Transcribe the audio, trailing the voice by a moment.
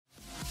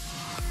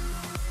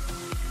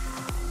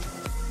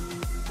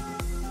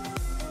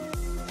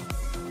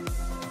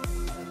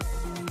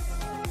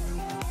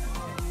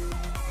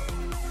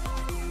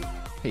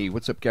Hey,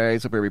 what's up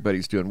guys? Hope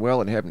everybody's doing well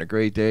and having a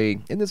great day.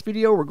 In this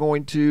video, we're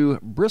going to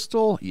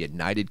Bristol,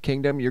 United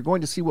Kingdom. You're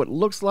going to see what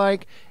looks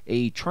like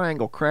a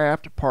triangle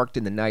craft parked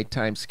in the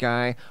nighttime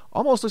sky.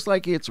 Almost looks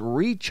like it's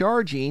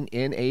recharging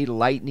in a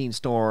lightning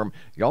storm.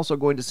 You're also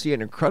going to see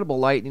an incredible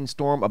lightning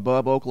storm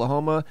above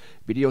Oklahoma.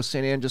 Video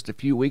sent in just a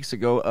few weeks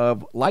ago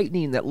of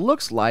lightning that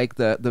looks like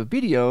the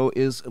video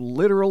is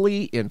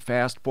literally in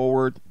fast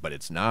forward, but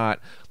it's not.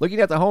 Looking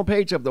at the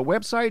homepage of the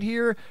website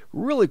here,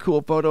 really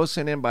cool photo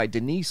sent in by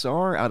Denise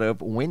R. out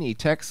of Winnie,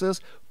 Texas.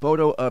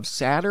 Photo of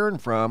Saturn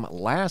from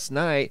last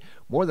night.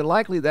 More than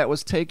likely that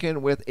was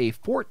taken with a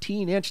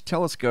 14-inch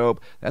telescope.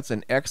 That's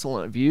an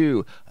excellent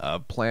view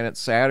of planet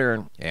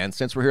Saturn. And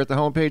since we're here at the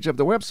homepage of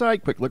the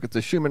website, quick look at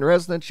the Schumann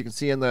resonance. You can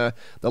see in the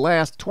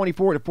last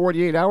 24 to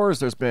 48 hours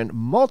there's been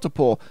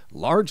multiple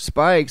large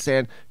spikes,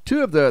 and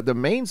two of the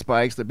main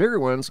spikes, the bigger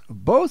ones,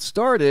 both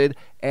started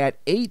at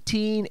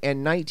 18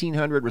 and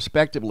 1900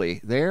 respectively.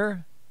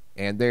 There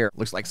and there.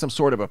 Looks like some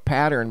sort of a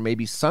pattern,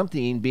 maybe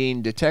something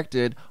being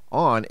detected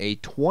on a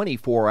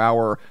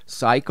 24-hour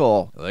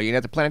cycle. Looking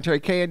at the planetary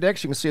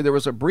K-index, you can see there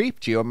was a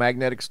brief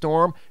geomagnetic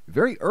storm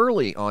very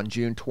early on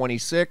June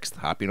 26th.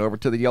 Hopping over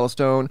to the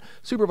Yellowstone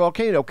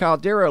supervolcano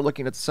caldera,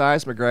 looking at the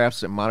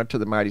seismographs and monitor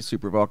the mighty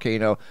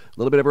supervolcano. A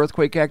little bit of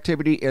earthquake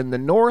activity in the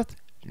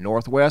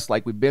northwest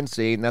like we've been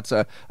seeing. That's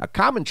a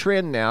common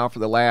trend now for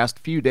the last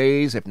few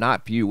days, if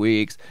not few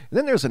weeks. And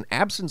then there's an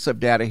absence of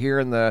data here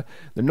in the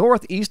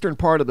northeastern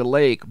part of the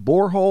lake.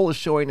 Borehole is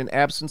showing an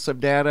absence of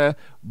data.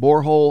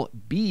 Borehole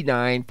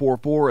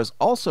B944 is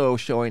also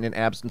showing an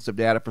absence of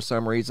data for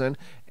some reason.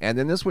 And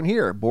then this one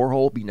here,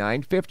 borehole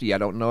B950. I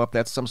don't know if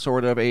that's some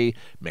sort of a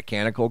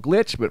mechanical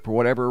glitch, but for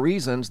whatever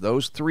reasons,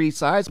 those three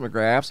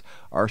seismographs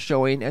are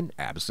showing an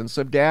absence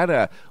of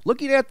data.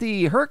 Looking at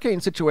the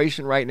hurricane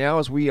situation right now,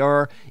 as we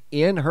are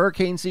in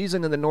hurricane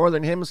season in the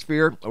northern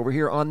hemisphere, over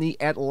here on the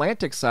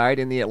Atlantic side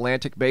in the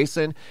Atlantic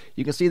Basin,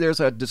 you can see there's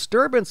a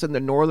disturbance in the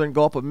northern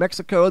Gulf of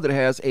Mexico that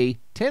has a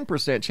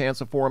 10%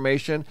 chance of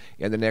formation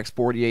in the next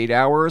 48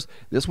 hours.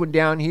 This one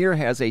down here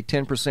has a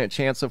 10%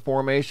 chance of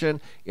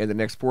formation in the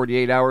next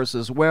 48 hours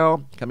as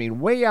well. Coming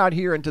way out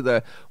here into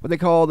what they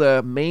call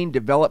the main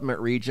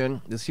development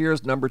region. This here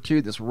is number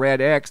 2, this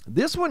red X.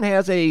 This one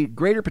has a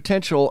greater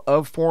potential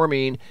of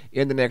forming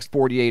in the next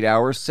 48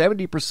 hours,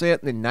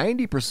 70% and then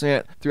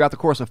 90% throughout the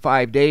course of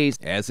 5 days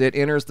as it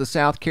enters the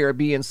South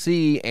Caribbean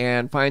Sea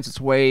and finds its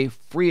way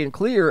free and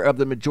clear of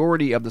the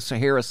majority of the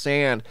Sahara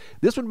sand.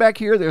 This one back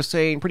here, they're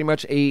saying pretty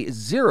much a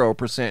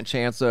 0%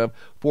 chance of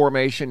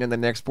formation in the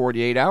next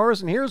 48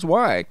 hours, and here's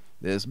why.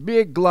 This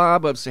big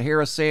glob of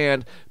Sahara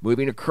sand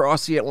moving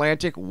across the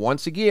Atlantic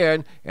once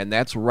again, and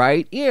that's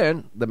right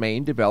in the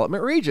main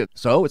development region.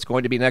 So it's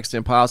going to be next to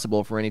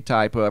impossible for any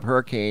type of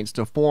hurricanes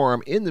to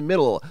form in the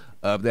middle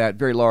of that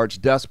very large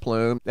dust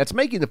plume that's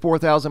making the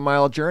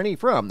 4,000-mile journey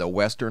from the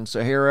western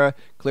Sahara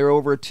clear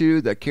over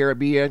to the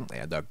Caribbean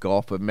and the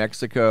Gulf of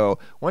Mexico.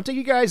 I want to take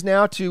you guys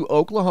now to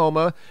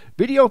Oklahoma.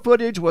 Video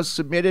footage was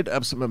submitted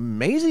of some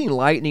amazing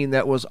lightning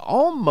that was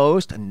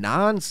almost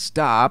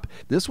non-stop.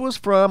 This was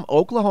from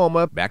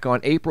Oklahoma back on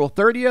April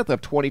 30th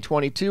of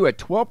 2022 at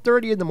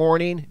 12:30 in the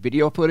morning.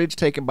 Video footage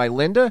taken by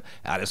Linda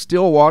out of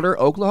Stillwater,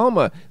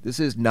 Oklahoma. This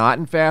is not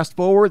in fast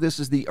forward. This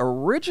is the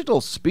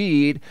original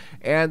speed,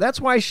 and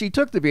that's why she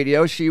took the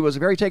video. She was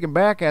very taken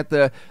back at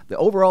the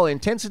overall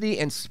intensity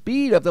and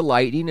speed of the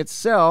lightning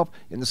itself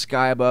in the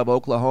sky above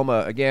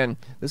Oklahoma. Again,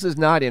 this is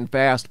not in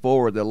fast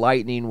forward. The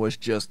lightning was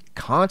just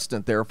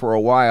constant there for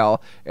a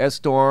while as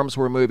storms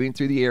were moving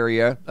through the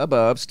area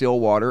above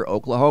Stillwater,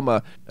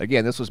 Oklahoma.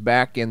 Again, this was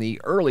back in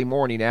the early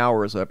morning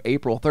hours of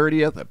April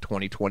 30th of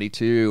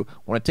 2022. I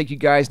want to take you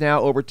guys now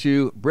over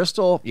to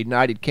Bristol,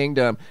 United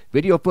Kingdom.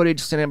 Video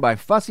footage sent in by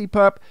Fussy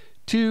Pup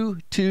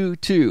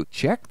 222.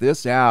 Check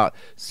this out.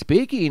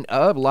 Speaking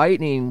of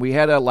lightning, we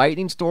had a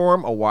lightning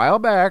storm a while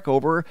back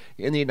over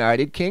in the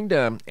United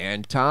Kingdom,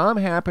 and Tom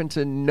happened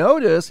to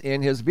notice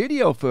in his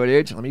video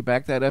footage, let me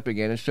back that up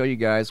again and show you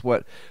guys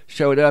what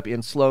showed up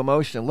in slow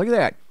motion. Look at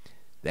that.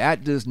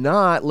 That does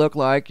not look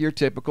like your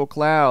typical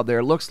cloud.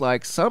 There looks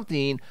like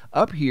something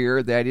up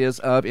here that is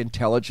of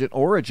intelligent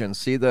origin.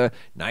 See the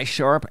nice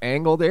sharp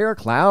angle there?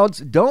 Clouds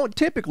don't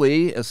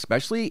typically,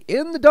 especially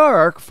in the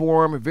dark,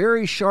 form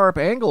very sharp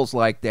angles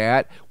like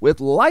that with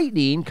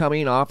lightning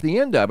coming off the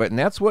end of it. And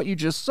that's what you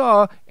just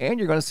saw, and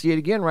you're going to see it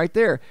again right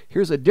there.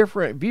 Here's a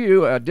different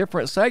view, a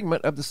different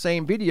segment of the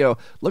same video.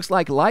 Looks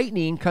like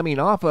lightning coming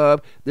off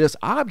of this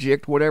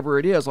object, whatever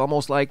it is,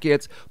 almost like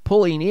it's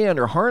pulling in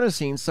or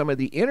harnessing some of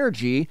the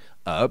energy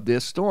of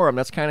this storm.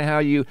 That's kind of how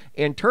you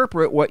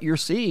interpret what you're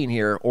seeing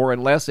here, or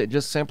unless it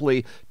just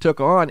simply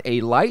took on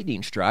a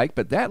lightning strike,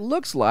 but that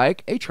looks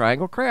like a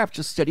triangle craft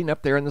just sitting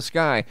up there in the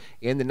sky,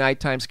 in the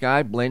nighttime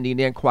sky, blending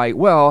in quite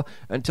well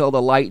until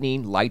the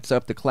lightning lights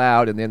up the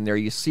cloud, and then there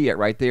you see it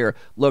right there.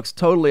 Looks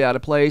totally out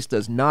of place,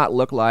 does not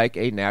look like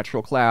a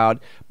natural cloud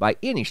by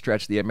any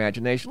stretch of the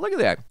imagination. Look at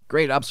that.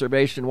 Great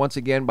observation once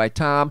again by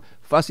Tom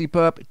Fussy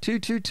Pup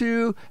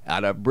 222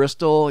 out of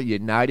Bristol,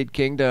 United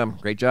Kingdom.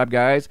 Great job,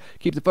 guys.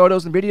 Keep the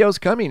photos and videos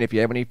coming. If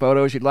you have any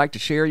photos you'd like to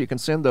share, you can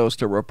send those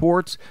to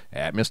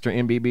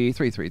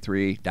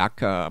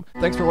reports@mrmbb333.com.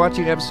 Thanks for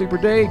watching. Have a super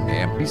day,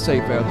 and be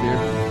safe out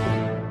there.